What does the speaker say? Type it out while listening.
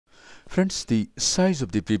Friends, the size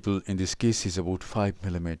of the pupil in this case is about 5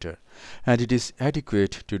 mm, and it is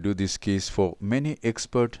adequate to do this case for many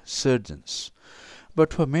expert surgeons.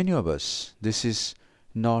 But for many of us, this is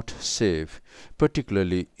not safe,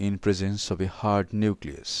 particularly in presence of a hard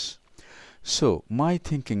nucleus. So my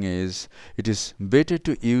thinking is it is better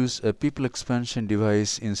to use a pupil expansion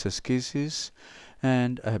device in such cases,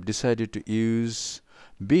 and I have decided to use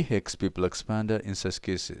B-HEX pupil expander in such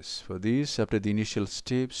cases. For this, after the initial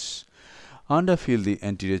steps, underfill the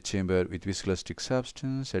anterior chamber with viscoelastic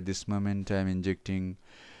substance. At this moment I am injecting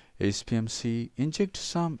HPMC. Inject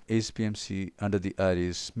some HPMC under the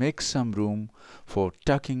iris. Make some room for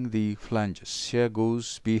tucking the flanges. Here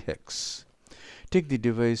goes B-HEX. Take the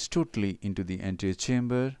device totally into the anterior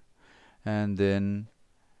chamber, and then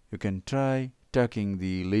you can try tucking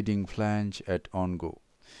the leading flange at on-go.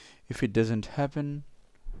 If it doesn't happen,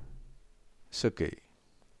 it's okay.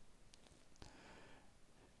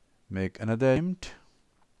 Make another attempt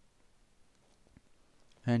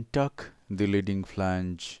and tuck the leading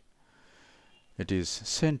flange. It is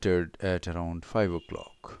centered at around 5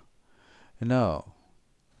 o'clock. Now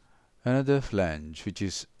another flange which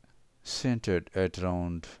is centered at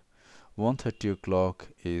around 1:30 o'clock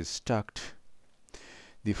is tucked.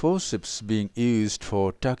 The forceps being used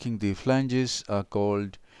for tucking the flanges are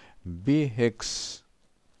called B-HEX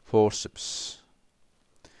forceps.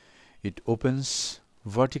 It opens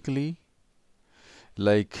vertically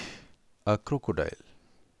like a crocodile,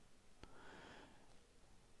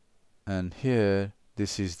 and here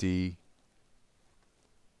this is the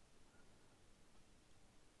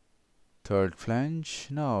third flange.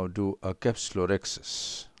 Now do a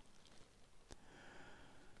capsulorhexis.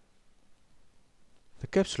 The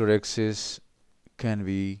capsulorhexis can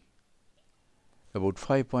be about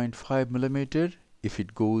 5.5 mm if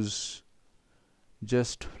it goes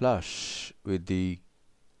just flush with the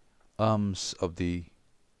arms of the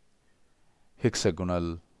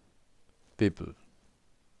hexagonal pupil.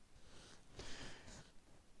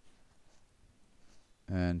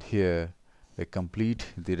 And here I complete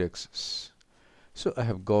the rhexis. So I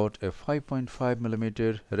have got a 5.5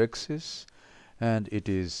 mm rhexis, and it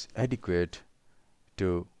is adequate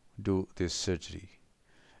to do this surgery.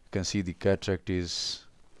 You can see the cataract is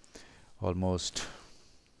almost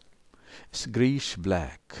greyish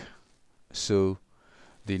black, so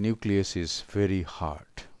the nucleus is very hard.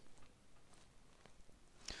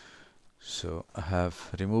 So I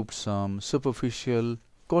have removed some superficial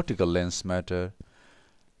cortical lens matter,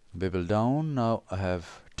 bevel down. Now I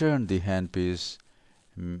have turned the handpiece,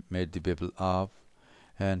 made the bevel up,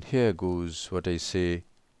 and here goes what I say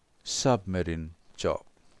submarine job.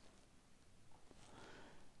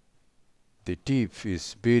 The tip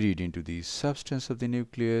is buried into the substance of the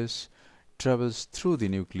nucleus, travels through the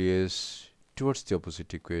nucleus towards the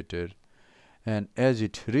opposite equator, and as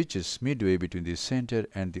it reaches midway between the center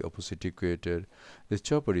and the opposite equator, the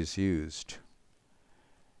chopper is used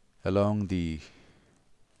along the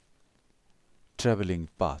traveling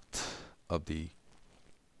path of the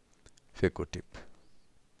phaco-tip.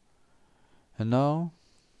 And now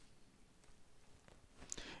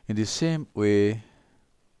in the same way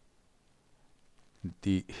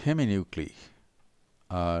the heminuclei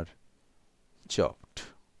are chopped.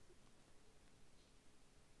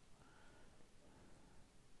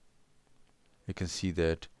 You can see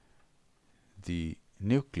that the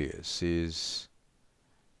nucleus is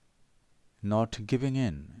not giving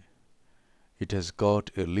in. It has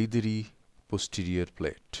got a leathery posterior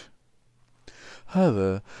plate.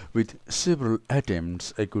 However, with several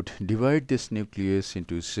attempts I could divide this nucleus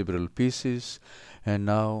into several pieces, and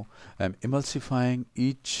now I am emulsifying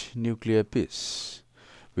each nuclear piece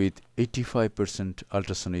with 85%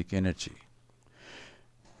 ultrasonic energy.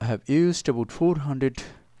 I have used about 400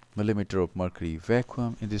 mm of mercury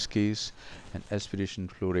vacuum in this case, and aspiration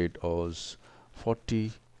flow rate was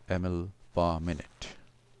 40 ml per minute.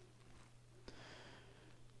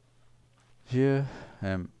 Here I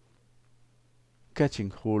am catching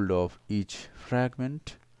hold of each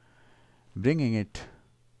fragment, bringing it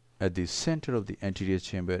at the center of the anterior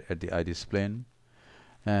chamber at the iris plane,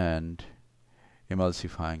 and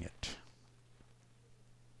emulsifying it.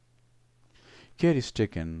 Care is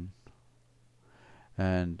taken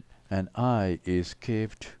and an eye is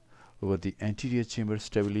kept over the anterior chamber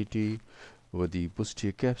stability, over the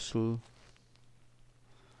posterior capsule,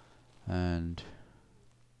 and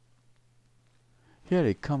here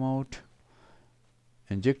I come out,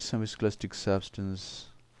 inject some viscoelastic substance,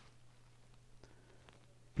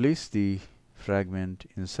 place the fragment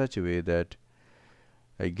in such a way that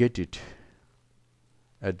I get it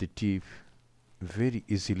at the tip very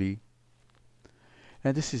easily,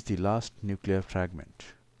 And this is the last nuclear fragment.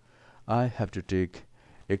 I have to take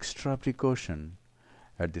extra precaution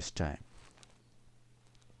at this time.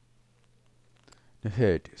 Now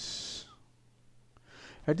here it is.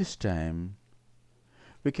 At this time,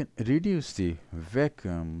 we can reduce the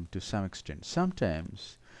vacuum to some extent.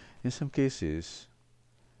 Sometimes, in some cases,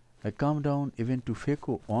 I come down even to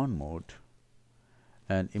phaco on mode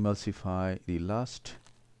and emulsify the last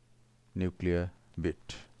nuclear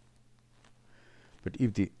bit. But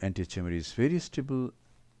if the antechamber is very stable,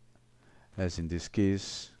 as in this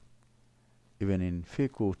case, even in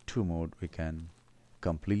phaco 2 mode, we can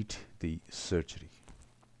complete the surgery.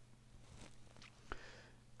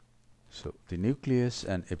 So the nucleus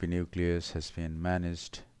and epinucleus has been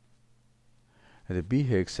managed, and the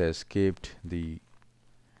B-HEX has kept the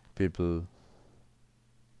pupil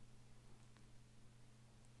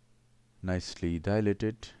nicely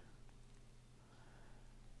dilated.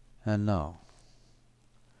 And now,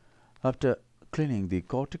 after cleaning the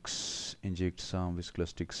cortex, inject some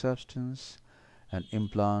viscoelastic substance and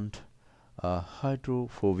implant a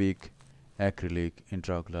hydrophobic acrylic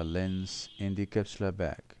intraocular lens in the capsular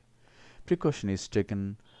bag. Precaution is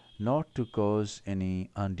taken not to cause any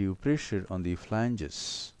undue pressure on the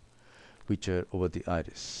flanges which are over the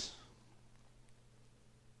iris.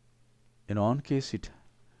 In one case, it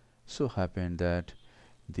so happened that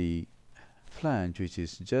the flange, which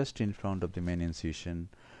is just in front of the main incision,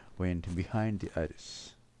 went behind the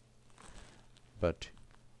iris. But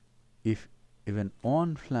if even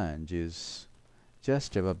one flange is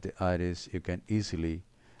just above the iris, you can easily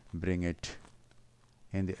bring it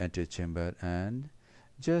in the antechamber and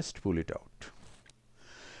just pull it out.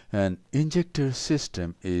 An injector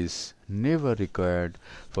system is never required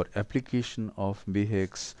for application of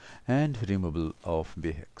B-HEX and removal of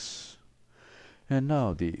B-HEX. And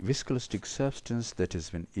now the viscoelastic substance that has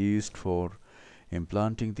been used for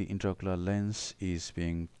implanting the intraocular lens is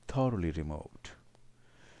being thoroughly removed.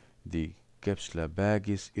 The capsular bag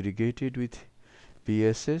is irrigated with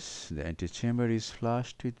BSS, the antechamber is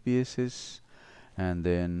flushed with BSS, and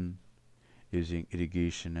then using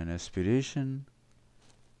irrigation and aspiration,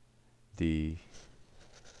 the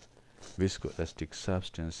viscoelastic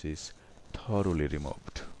substance is thoroughly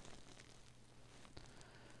removed.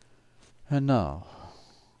 And now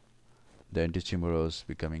the antechamber was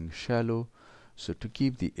becoming shallow, so to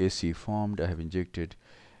keep the AC formed, I have injected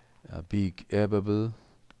a big air bubble.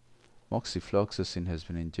 Moxifloxacin has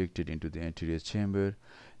been injected into the anterior chamber.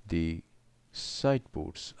 The side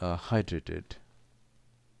ports are hydrated,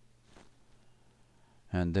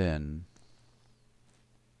 and then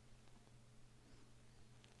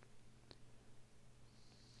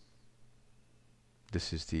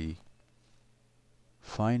this is the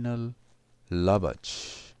final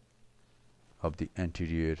lavage of the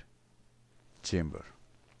anterior chamber.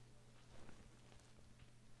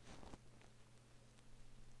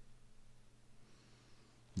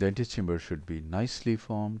 The antechamber should be nicely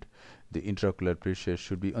formed. The intraocular pressure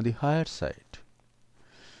should be on the higher side.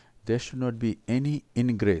 There should not be any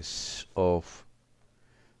ingress of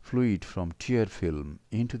fluid from tear film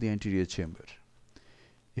into the anterior chamber.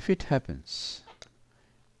 If it happens,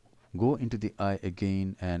 go into the eye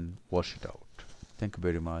again and wash it out. Thank you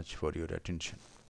very much for your attention.